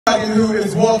who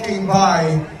is walking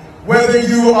by, whether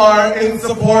you are in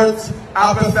support,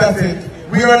 apathetic,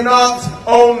 we are not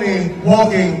only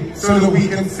walking so that we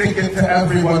can sink it to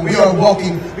everyone. We are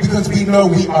walking because we know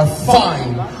we are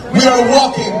fine. We are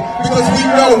walking because we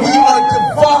know we are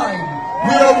divine.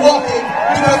 We are walking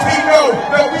because we know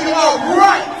that we are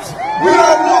right. We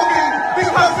are walking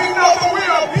because we know that we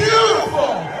are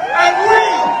beautiful. And we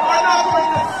are not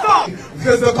going to stop.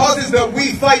 Because the causes that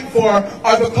we fight for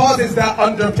are the causes that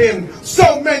underpin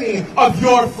so many of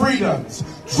your freedoms.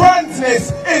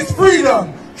 Transness is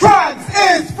freedom. Trans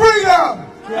is freedom!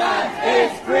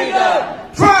 Trans is freedom!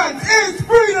 Trans is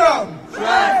freedom!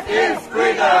 Trans is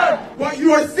freedom! What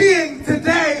you are seeing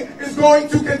today is going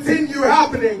to continue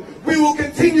happening. We will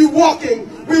continue walking.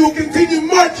 We will continue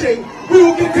marching. We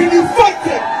will continue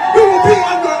fighting.